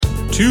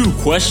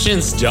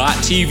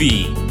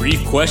2questions.tv.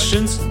 Brief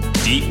questions,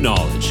 deep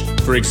knowledge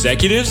for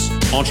executives,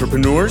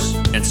 entrepreneurs,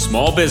 and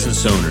small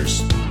business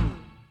owners.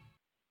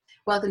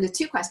 Welcome to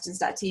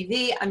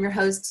 2questions.tv. I'm your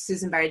host,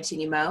 Susan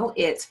Baragini-Mo.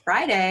 It's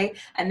Friday,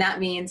 and that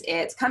means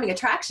it's Coming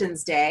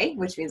Attractions Day,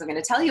 which means I'm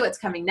going to tell you what's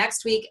coming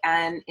next week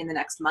and in the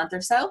next month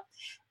or so.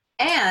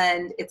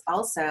 And it's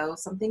also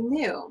something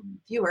new,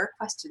 Viewer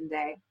Question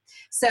Day.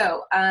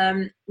 So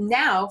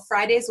now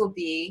Fridays will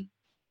be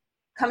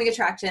Coming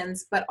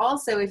Attractions, but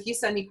also if you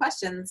send me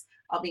questions,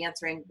 I'll be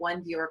answering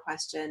one viewer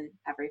question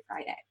every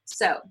Friday.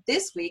 So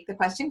this week, the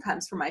question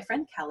comes from my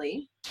friend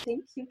Kelly.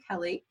 Thank you,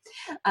 Kelly.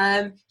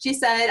 She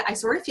said, I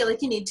sort of feel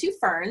like you need two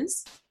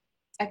ferns.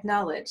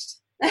 Acknowledged.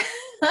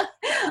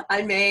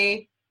 I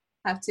may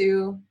have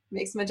to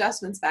make some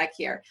adjustments back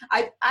here.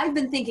 I've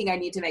been thinking I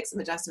need to make some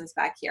adjustments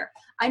back here.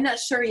 I'm not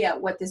sure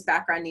yet what this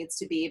background needs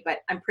to be, but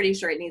I'm pretty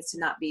sure it needs to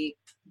not be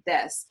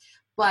this.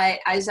 But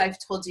as I've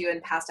told you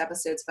in past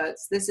episodes,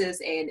 folks, this is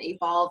an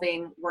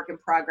evolving work in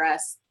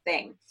progress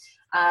thing.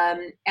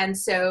 And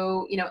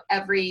so,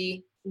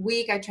 every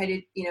week I try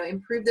to,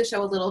 improve the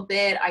show a little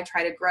bit. I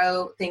try to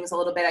grow things a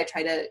little bit. I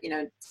try to,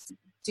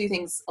 do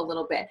things a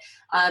little bit.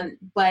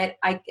 But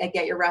I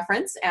get your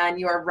reference, and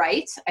you are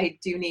right. I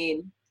do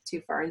need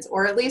two ferns,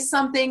 or at least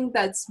something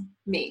that's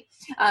me.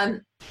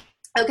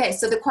 Okay,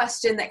 so the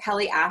question that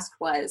Kelly asked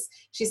was,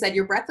 she said,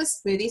 your breakfast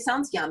smoothie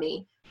sounds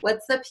yummy.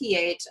 What's the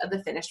pH of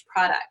the finished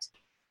product?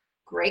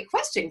 Great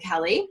question,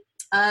 Kelly.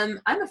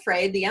 I'm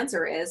afraid the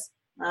answer is,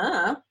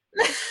 I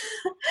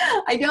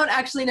don't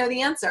actually know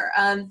the answer.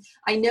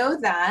 I know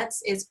that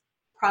it's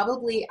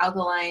probably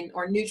alkaline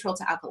or neutral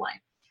to alkaline.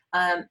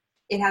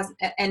 It has,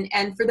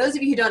 and for those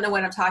of you who don't know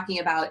what I'm talking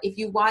about, if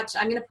you watch,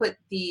 I'm going to put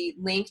the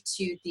link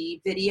to the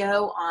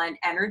video on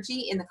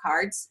energy in the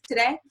cards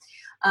today,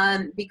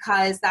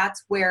 because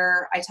that's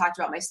where I talked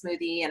about my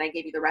smoothie and I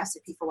gave you the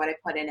recipe for what I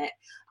put in it.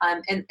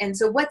 And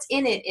so what's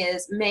in it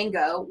is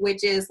mango,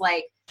 which is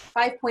like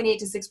 5.8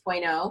 to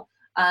 6.0.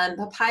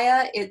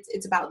 Papaya,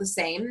 it's about the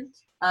same.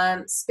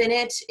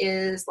 Spinach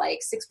is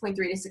like 6.3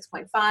 to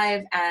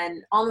 6.5,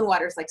 and almond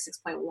water is like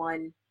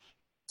 6.1,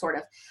 sort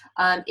of,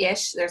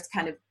 ish. There's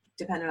kind of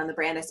dependent on the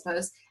brand, I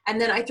suppose. And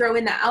then I throw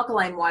in that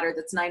alkaline water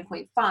that's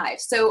 9.5.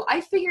 So I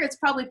figure it's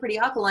probably pretty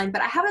alkaline,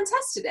 but I haven't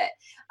tested it.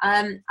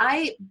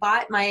 I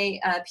bought my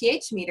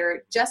pH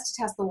meter just to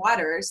test the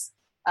waters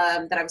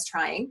that I was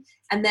trying.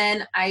 And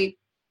then I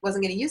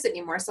wasn't going to use it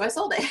anymore, so I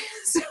sold it.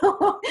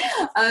 So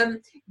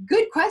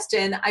good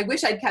question. I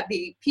wish I'd kept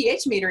the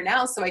pH meter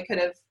now so I could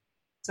have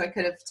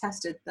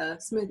tested the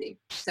smoothie.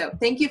 So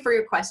thank you for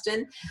your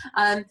question.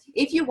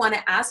 If you want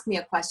to ask me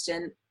a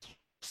question,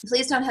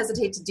 please don't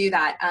hesitate to do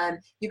that.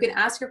 You can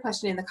ask your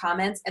question in the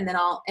comments, and then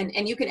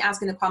and you can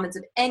ask in the comments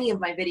of any of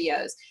my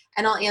videos,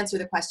 and I'll answer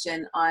the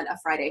question on a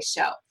Friday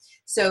show.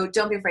 So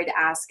don't be afraid to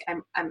ask.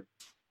 I'm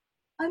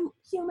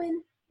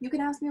human. You can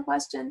ask me a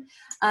question.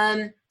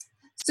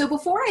 So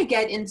before I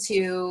get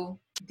into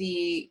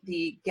the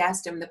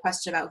guest and the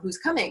question about who's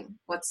coming,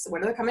 what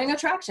are the coming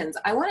attractions,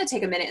 I want to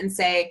take a minute and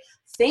say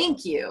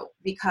thank you,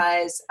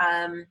 because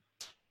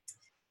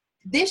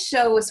this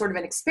show was sort of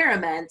an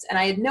experiment, and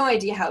I had no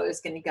idea how it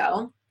was going to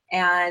go.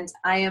 And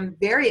I am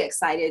very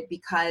excited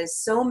because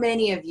so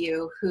many of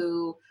you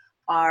who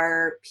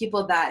are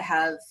people that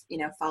have,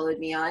 followed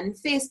me on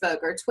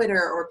Facebook or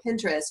Twitter or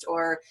Pinterest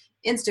or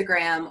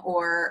Instagram,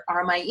 or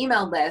are on my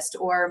email list,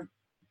 or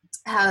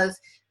have,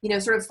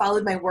 sort of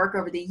followed my work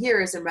over the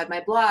years and read my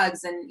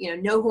blogs and,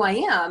 know who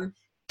I am.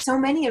 So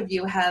many of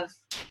you have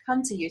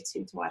come to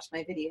YouTube to watch my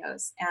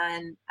videos,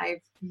 and I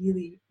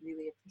really,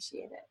 really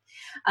appreciate it.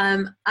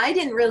 I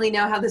didn't really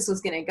know how this was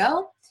going to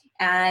go,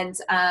 and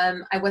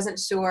I wasn't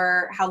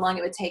sure how long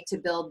it would take to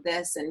build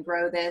this and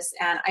grow this,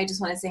 and I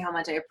just want to say how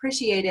much I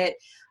appreciate it.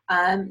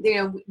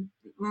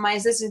 My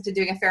assistant's been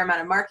doing a fair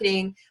amount of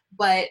marketing,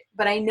 but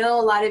I know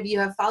a lot of you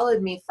have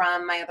followed me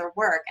from my other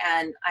work,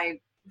 and I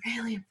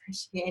really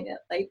appreciate it.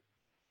 Like,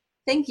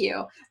 thank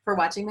you for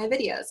watching my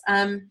videos.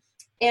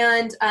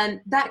 And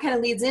that kind of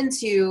leads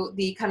into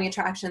the coming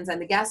attractions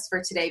and the guests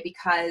for today,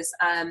 because,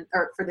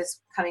 or for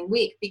this coming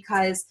week,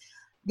 because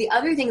the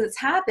other thing that's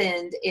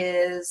happened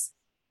is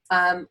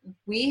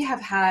we have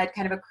had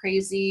kind of a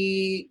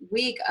crazy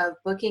week of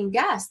booking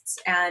guests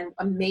and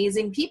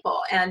amazing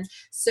people. And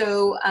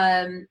so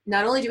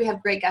not only do we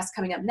have great guests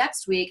coming up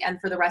next week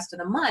and for the rest of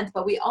the month,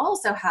 but we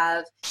also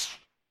have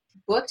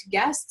booked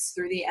guests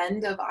through the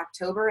end of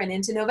October and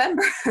into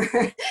November.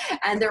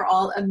 And they're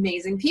all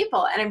amazing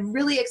people. And I'm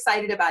really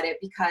excited about it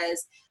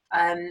because,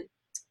 I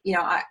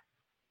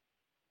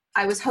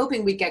was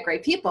hoping we'd get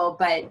great people,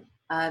 but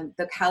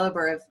the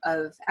caliber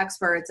of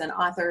experts and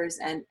authors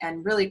and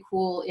really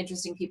cool,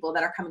 interesting people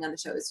that are coming on the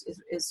show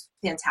is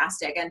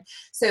fantastic. And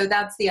so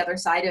that's the other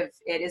side of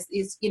it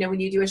is, when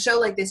you do a show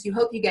like this, you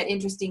hope you get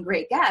interesting,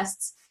 great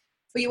guests,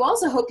 but you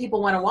also hope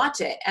people want to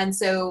watch it. And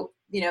so,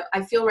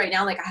 I feel right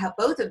now like I have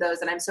both of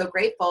those, and I'm so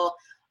grateful.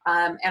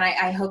 And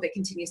I hope it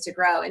continues to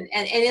grow. And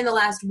in the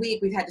last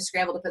week, we've had to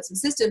scramble to put some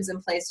systems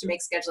in place to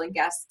make scheduling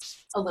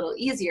guests a little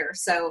easier.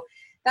 So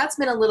that's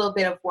been a little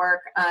bit of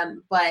work,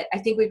 but I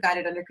think we've got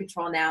it under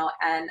control now.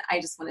 And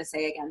I just want to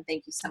say again,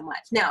 thank you so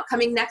much. Now,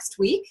 coming next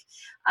week,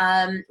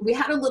 we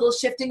had a little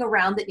shifting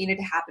around that needed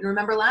to happen.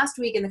 Remember last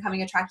week in the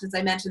Coming Attractions,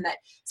 I mentioned that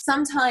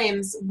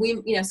sometimes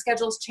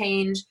schedules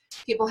change,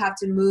 people have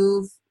to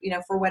move,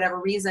 for whatever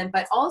reason,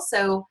 but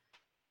also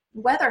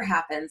weather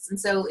happens. And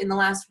so in the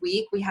last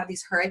week, we had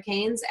these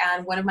hurricanes,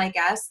 and one of my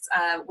guests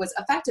was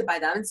affected by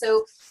them. And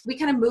so we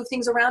kind of moved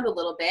things around a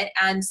little bit.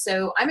 And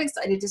so I'm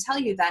excited to tell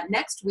you that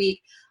next week,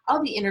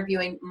 I'll be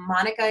interviewing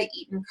Monica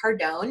Eaton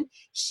Cardone.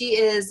 She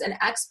is an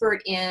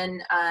expert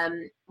in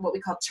what we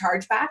call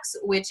chargebacks,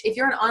 which if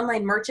you're an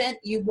online merchant,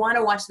 you want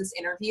to watch this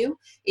interview.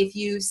 If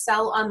you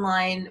sell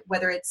online,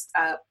 whether it's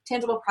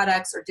tangible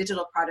products or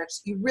digital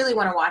products, you really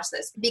want to watch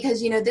this because,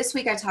 this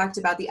week I talked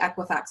about the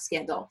Equifax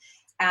scandal.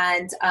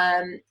 And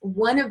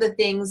one of the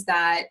things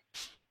that,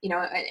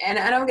 and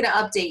I'm going to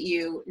update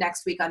you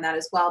next week on that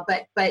as well,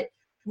 but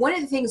one of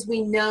the things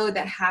we know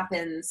that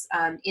happens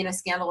in a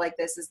scandal like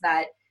this is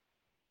that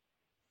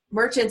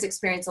merchants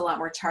experience a lot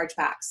more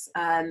chargebacks.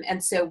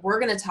 And so we're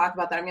going to talk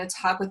about that. I'm going to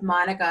talk with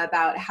Monica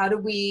about how do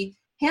we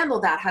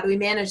handle that? How do we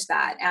manage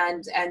that?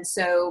 And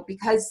so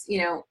because,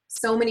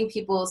 so many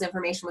people's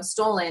information was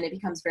stolen, it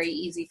becomes very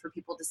easy for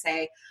people to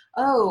say,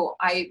 oh,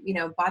 I,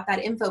 bought that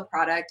info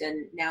product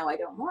and now I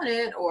don't want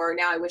it. Or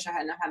now I wish I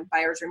hadn't had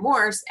buyer's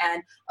remorse.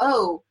 And,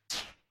 oh,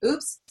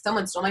 oops,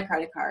 someone stole my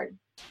credit card.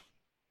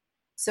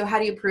 So how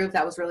do you prove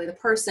that was really the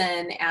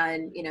person?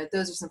 And,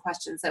 those are some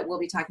questions that we'll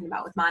be talking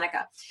about with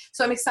Monica.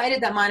 So I'm excited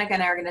that Monica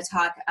and I are going to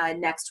talk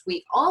next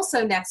week.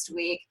 Also next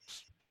week,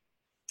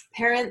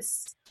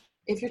 parents,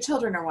 if your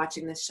children are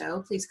watching this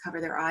show, please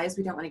cover their eyes.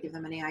 We don't want to give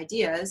them any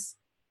ideas.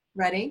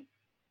 Ready?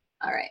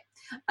 All right.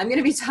 I'm going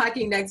to be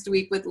talking next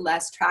week with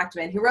Les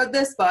Trachtman, who wrote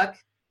this book.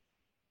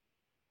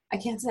 I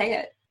can't say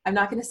it. I'm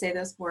not going to say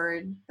this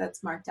word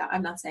that's marked out.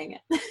 I'm not saying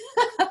it.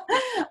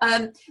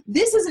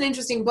 This is an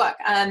interesting book.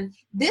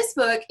 This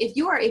book, if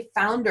you are a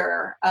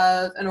founder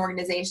of an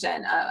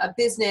organization, a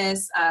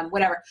business,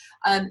 whatever,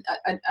 a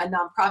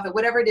nonprofit,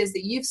 whatever it is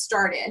that you've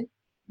started,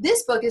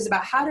 this book is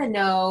about how to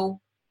know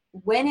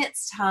when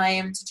it's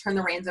time to turn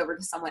the reins over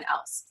to someone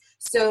else.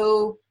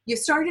 So you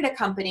started a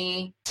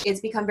company, it's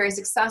become very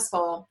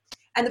successful.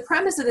 And the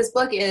premise of this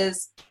book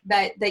is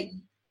that the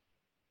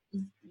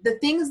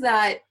things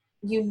that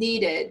you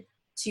needed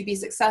to be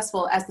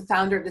successful as the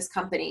founder of this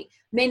company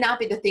may not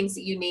be the things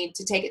that you need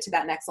to take it to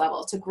that next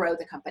level, to grow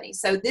the company.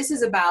 So this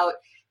is about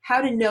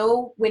how to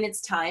know when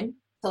it's time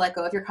to let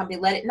go of your company,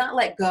 not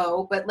let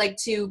go, but like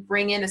to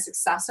bring in a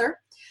successor,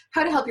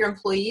 how to help your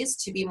employees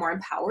to be more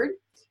empowered,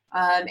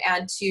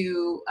 and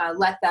to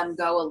let them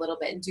go a little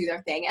bit and do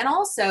their thing. And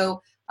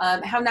also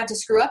how not to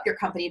screw up your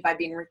company by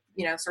being,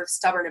 sort of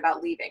stubborn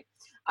about leaving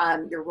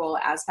your role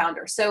as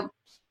founder. So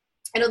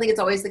I don't think it's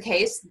always the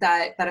case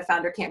that a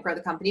founder can't grow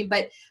the company,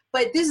 but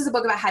this is a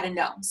book about how to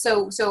know.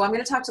 So I'm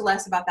going to talk to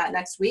Les about that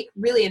next week.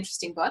 Really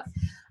interesting book.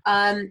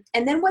 And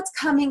then what's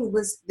coming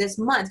this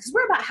month, because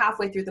we're about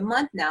halfway through the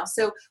month now.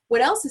 So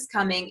what else is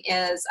coming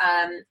is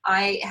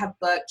I have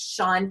booked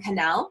Sean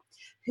Cannell,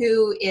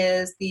 who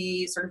is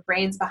the sort of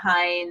brains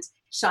behind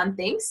Sean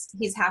Thinks.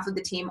 He's half of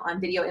the team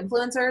on Video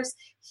Influencers.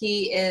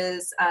 He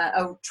is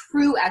a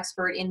true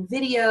expert in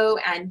video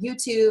and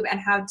YouTube and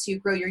how to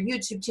grow your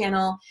YouTube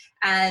channel,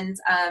 and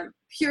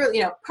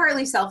purely,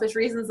 partly selfish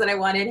reasons that I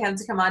wanted him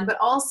to come on, but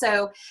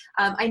also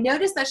I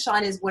noticed that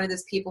Sean is one of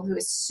those people who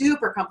is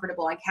super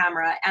comfortable on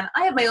camera, and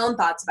I have my own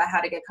thoughts about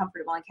how to get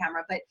comfortable on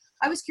camera, but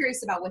I was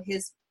curious about what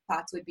his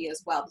thoughts would be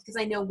as well, because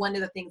I know one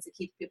of the things that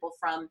keeps people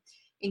from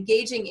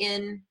engaging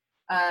in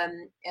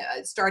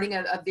starting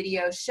a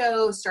video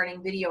show,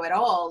 starting video at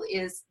all,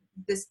 is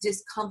this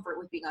discomfort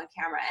with being on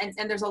camera.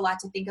 And there's a lot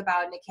to think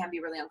about, and it can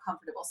be really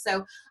uncomfortable.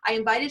 So I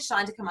invited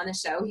Sean to come on the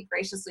show. He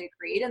graciously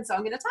agreed, and so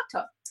I'm going to talk to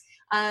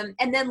him.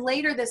 And then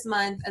later this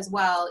month as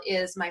well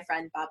is my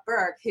friend Bob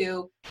Berg,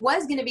 who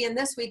was going to be in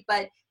this week,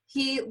 but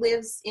he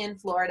lives in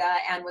Florida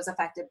and was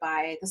affected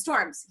by the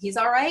storms. He's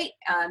all right.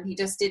 He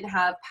just didn't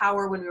have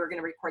power when we were going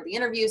to record the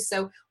interviews.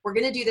 So we're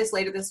going to do this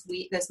later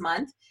this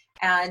month.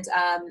 And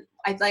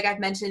like I've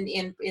mentioned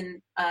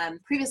in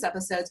previous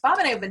episodes, Bob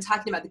and I have been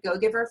talking about the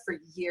Go-Giver for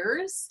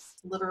years,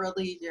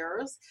 literally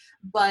years,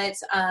 but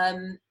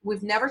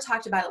we've never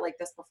talked about it like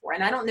this before.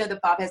 And I don't know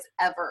that Bob has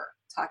ever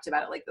talked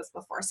about it like this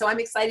before. So I'm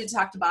excited to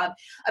talk to Bob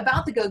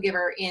about the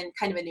Go-Giver in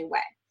kind of a new way.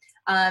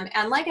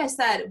 And like I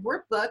said,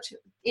 we're booked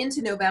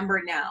into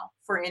November now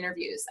for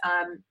interviews.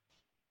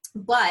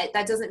 But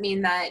that doesn't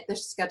mean that the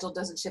schedule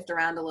doesn't shift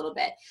around a little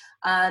bit.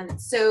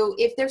 So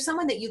if there's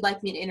someone that you'd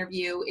like me to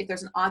interview, if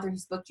there's an author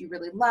whose book you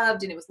really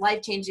loved and it was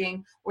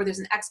life-changing, or there's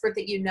an expert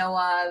that you know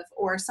of,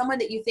 or someone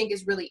that you think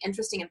is really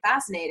interesting and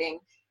fascinating,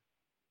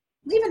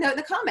 leave a note in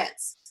the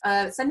comments.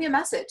 Send me a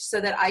message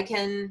so that I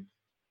can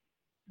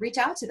reach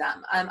out to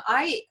them.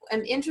 I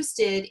am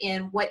interested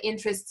in what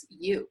interests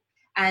you.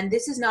 And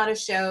this is not a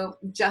show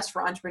just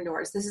for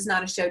entrepreneurs. This is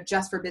not a show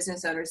just for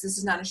business owners. This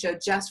is not a show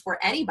just for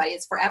anybody.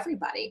 It's for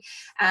everybody.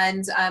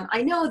 And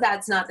I know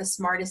that's not the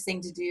smartest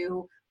thing to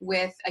do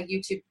with a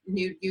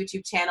new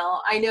YouTube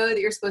channel. I know that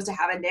you're supposed to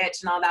have a niche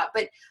and all that,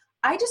 but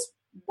I just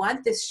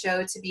want this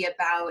show to be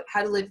about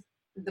how to live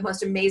the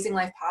most amazing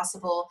life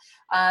possible,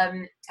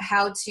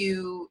 how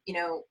to,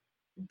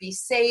 be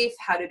safe,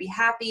 how to be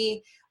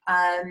happy,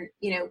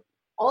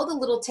 all the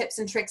little tips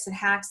and tricks and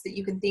hacks that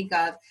you can think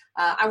of.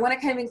 I want to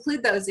kind of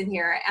include those in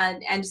here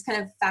and just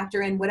kind of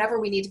factor in whatever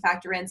we need to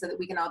factor in so that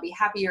we can all be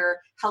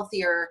happier,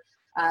 healthier,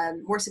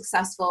 more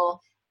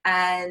successful,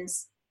 and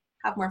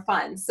have more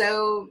fun.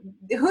 So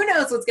who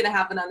knows what's going to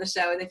happen on the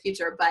show in the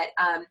future, but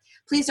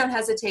please don't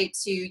hesitate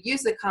to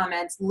use the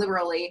comments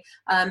liberally.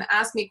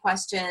 Ask me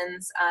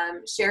questions,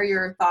 share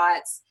your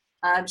thoughts,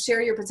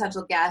 share your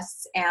potential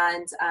guests,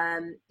 and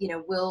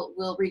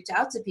we'll reach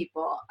out to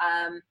people.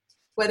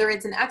 Whether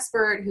it's an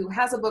expert who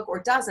has a book or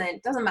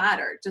doesn't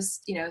matter.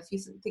 Just, if you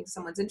think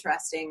someone's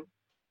interesting,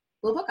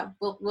 we'll book them.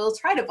 We'll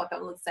try to book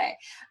them, let's say.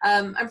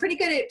 I'm pretty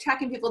good at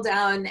tracking people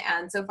down,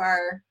 and so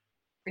far,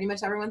 pretty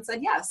much everyone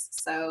said yes.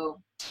 So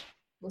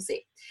we'll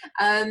see.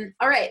 All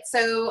right.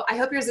 So I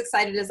hope you're as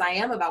excited as I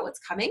am about what's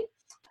coming.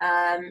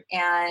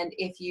 And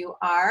if you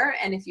are,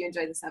 and if you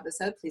enjoyed this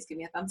episode, please give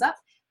me a thumbs up,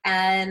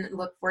 and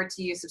look forward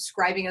to you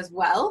subscribing as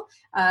well,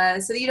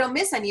 so that you don't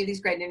miss any of these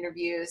great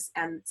interviews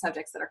and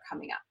subjects that are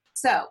coming up.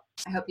 So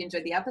I hope you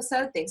enjoyed the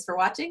episode. Thanks for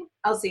watching.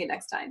 I'll see you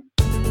next time.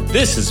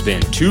 This has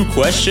been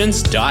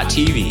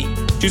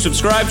TwoQuestions.tv. To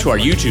subscribe to our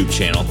YouTube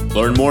channel,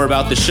 learn more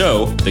about the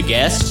show, the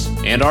guests,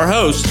 and our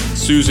host,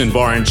 Susan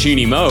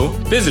Baroncini Moe,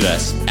 visit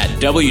us at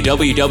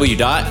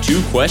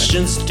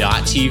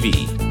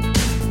www.twoquestions.tv.